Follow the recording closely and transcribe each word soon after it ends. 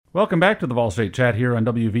Welcome back to the Vol State Chat here on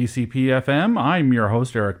WVCP-FM. I'm your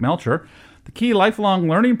host, Eric Melcher. The Key Lifelong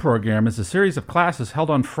Learning Program is a series of classes held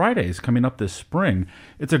on Fridays coming up this spring.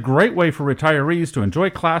 It's a great way for retirees to enjoy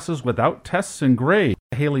classes without tests and grades.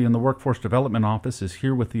 Haley in the Workforce Development Office is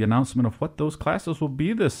here with the announcement of what those classes will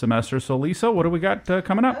be this semester. So, Lisa, what do we got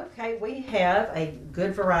coming up? Okay, we have a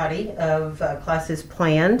good variety of classes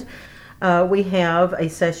planned. We have a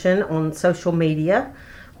session on social media,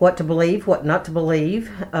 what to believe, what not to believe.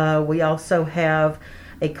 We also have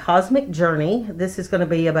a cosmic journey. This is going to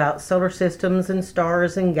be about solar systems and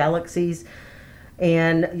stars and galaxies.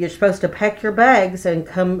 And you're supposed to pack your bags and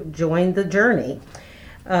come join the journey.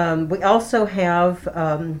 We also have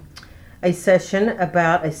a session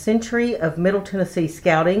about a century of Middle Tennessee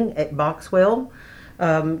scouting at Boxwell.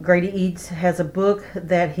 Grady Eads has a book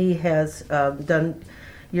that he has done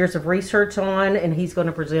years of research on, and he's going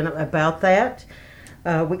to present about that.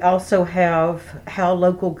 We also have how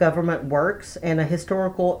local government works and a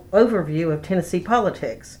historical overview of Tennessee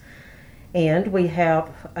politics. And we have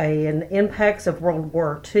an impacts of World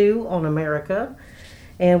War II on America.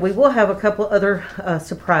 And we will have a couple other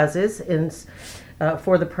surprises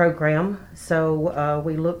for the program. So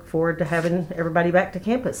we look forward to having everybody back to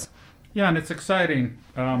campus. Yeah, and it's exciting.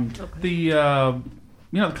 The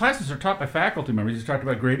classes are taught by faculty members. You talked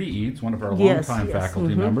about Grady Eads, one of our longtime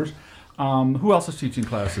faculty members. Who else is teaching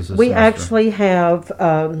classes this semester? Actually have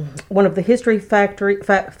one of the history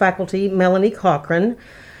faculty, Melanie Cochran,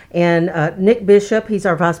 and Nick Bishop. He's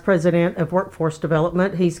our Vice President of Workforce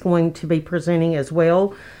Development. He's going to be presenting as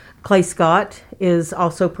well. Clay Scott is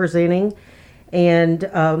also presenting. And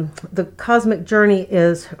the Cosmic Journey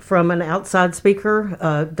is from an outside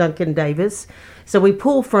speaker, Duncan Davis. So we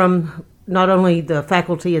pull from not only the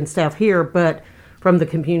faculty and staff here, but from the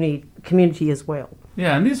community as well.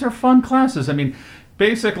 Yeah, and these are fun classes. I mean,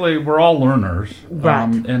 basically, we're all learners.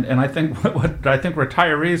 Right. And I think what I think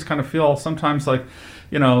retirees kind of feel sometimes like,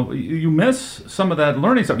 you miss some of that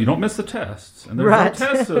learning stuff. You don't miss the tests. And there's no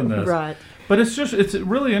tests in this. Right. But it's a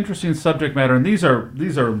really interesting subject matter, and these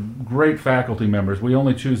are great faculty members. We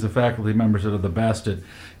only choose the faculty members that are the best at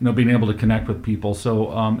being able to connect with people.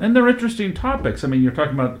 So and they're interesting topics. I mean, you're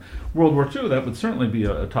talking about World War II. That would certainly be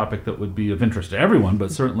a topic that would be of interest to everyone,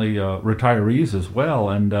 but certainly retirees as well.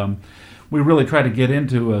 And we really try to get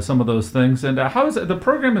into some of those things. And how is it? The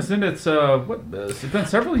program is in its it's been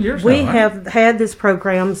several years now. We have had this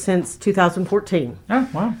program since 2014. Oh,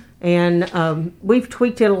 wow. And we've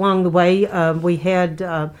tweaked it along the way. We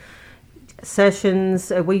had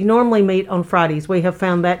sessions. We normally meet on Fridays. We have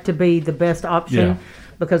found that to be the best option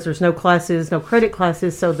because there's no classes, no credit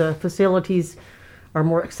classes, so the facilities are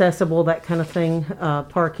more accessible, that kind of thing,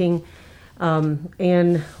 parking.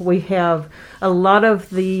 And we have a lot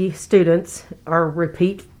of the students are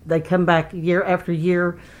repeat. They come back year after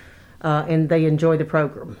year, and they enjoy the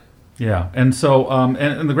program. Yeah, and so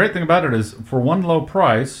and the great thing about it is for one low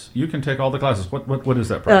price, you can take all the classes. What is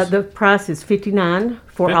that price? The price is $59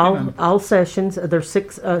 for $59. all sessions. There's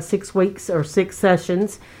 6 weeks or 6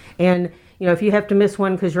 sessions, and if you have to miss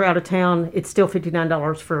one because you're out of town, it's still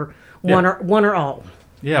 $59 for one or all.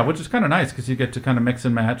 Yeah, which is kind of nice because you get to kind of mix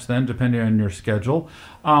and match then, depending on your schedule.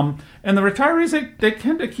 And the retirees, they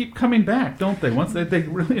tend to keep coming back, don't they? Once they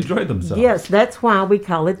really enjoy themselves. Yes, that's why we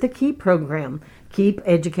call it the KEEP program. Keep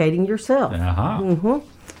educating yourself. Uh-huh. Mm-hmm.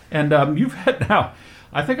 And you've had now,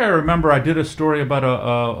 I think I remember I did a story about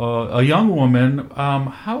a young woman.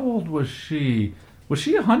 How old was she? Was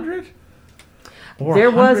she 100?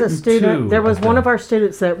 There was a student. There was one of our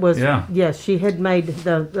students that was. Yeah. Yes, she had made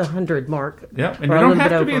the 100 mark. Yeah, and you don't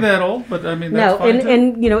have to be that old, but I mean that's fine.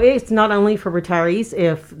 And it's not only for retirees.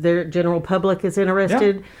 If the general public is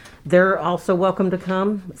interested, they're also welcome to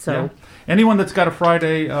come. So anyone that's got a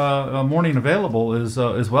Friday morning available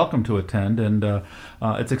is welcome to attend, and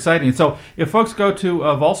it's exciting. So if folks go to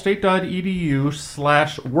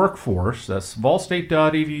volstate.edu/workforce, that's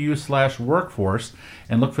volstate.edu/workforce,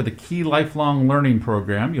 and look for the Key Lifelong Learning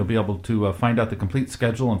Program, you'll be able to find out the complete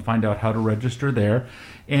schedule and find out how to register there.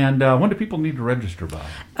 And when do people need to register by?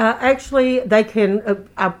 Actually, they can.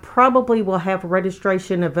 I probably will have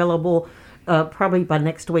registration available probably by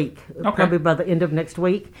next week, probably by the end of next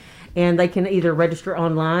week. And they can either register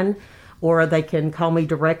online or they can call me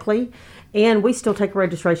directly. And we still take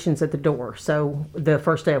registrations at the door, so the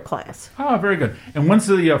first day of class. Oh, very good. And when's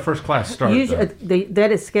the first class start?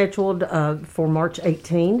 That is scheduled for March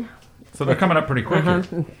 18. So they're coming up pretty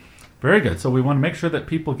quickly. Very good. So we want to make sure that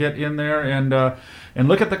people get in there and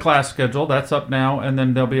look at the class schedule. That's up now, and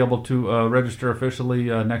then they'll be able to register officially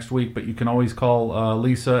next week. But you can always call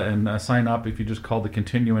Lisa and sign up. If you just call the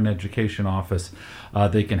Continuing Education office,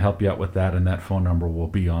 they can help you out with that, and that phone number will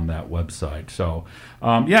be on that website. So,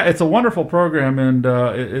 it's a wonderful program, and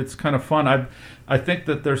it's kind of fun. I think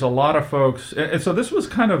that there's a lot of folks, and so this was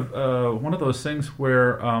kind of one of those things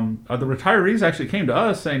where the retirees actually came to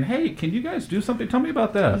us saying, "Hey, can you guys do something? Tell me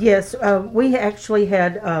about that." Yes, we actually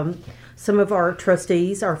had some of our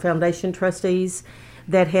trustees, our foundation trustees,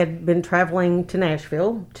 that had been traveling to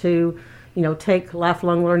Nashville to, take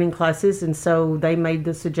lifelong learning classes, and so they made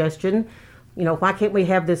the suggestion, why can't we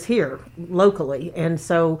have this here locally? And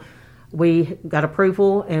so we got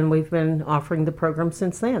approval, and we've been offering the program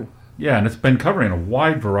since then. Yeah, and it's been covering a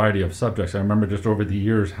wide variety of subjects. I remember just over the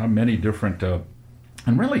years how many different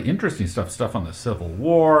and really interesting stuff on the Civil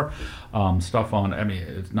War, stuff on,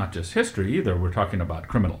 it's not just history either. We're talking about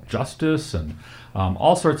criminal justice and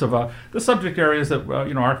all sorts of the subject areas that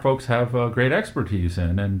our folks have great expertise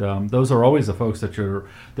in, and those are always the folks that you're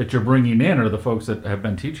bringing in, are the folks that have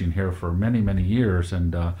been teaching here for many years,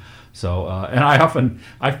 and and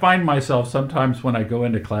I find myself sometimes when I go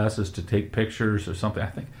into classes to take pictures or something, I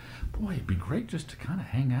think, boy, it'd be great just to kind of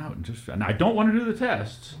hang out and I don't want to do the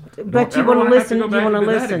tests. But you want to listen. You want to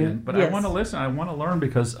listen. But yes. I want to listen. I want to learn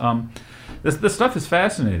because this stuff is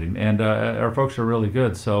fascinating, and our folks are really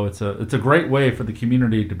good. So it's a great way for the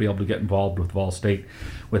community to be able to get involved with Vol State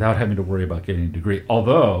without having to worry about getting a degree.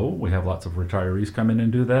 Although we have lots of retirees come in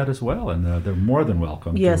and do that as well, and they're more than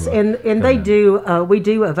welcome. Yes, to, and they do. We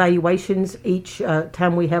do evaluations each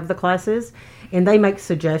time we have the classes, and they make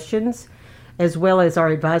suggestions, as well as our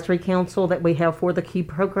advisory council that we have for the KEY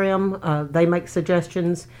program. They make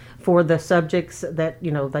suggestions for the subjects that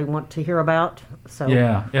they want to hear about. So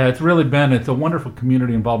yeah, it's a wonderful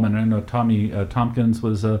community involvement. I know Tommy Tompkins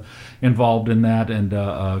was involved in that, and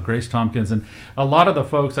Grace Tompkins, and a lot of the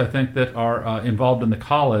folks I think that are involved in the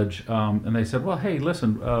college. And they said, well, hey,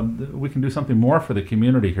 listen, we can do something more for the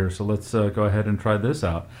community here, so let's go ahead and try this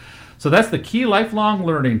out. So that's the Key Lifelong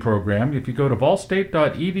Learning Program. If you go to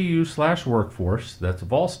volstate.edu/workforce, that's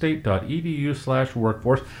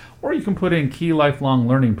volstate.edu/workforce, or you can put in Key Lifelong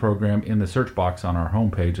Learning Program in the search box on our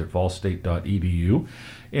homepage at volstate.edu.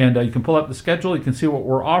 And you can pull up the schedule, you can see what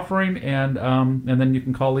we're offering, and then you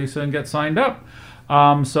can call Lisa and get signed up.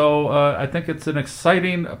 So I think it's an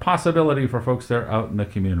exciting possibility for folks there out in the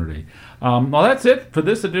community. Well, that's it for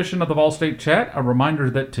this edition of the Vol State Chat. A reminder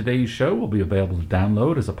that today's show will be available to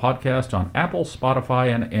download as a podcast on Apple, Spotify,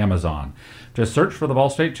 and Amazon. Just search for the Vol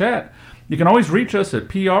State Chat. You can always reach us at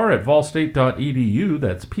pr@volstate.edu.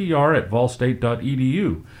 That's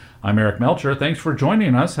pr@volstate.edu. I'm Eric Melcher. Thanks for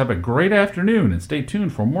joining us. Have a great afternoon, and stay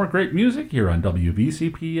tuned for more great music here on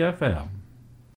WVCP FM.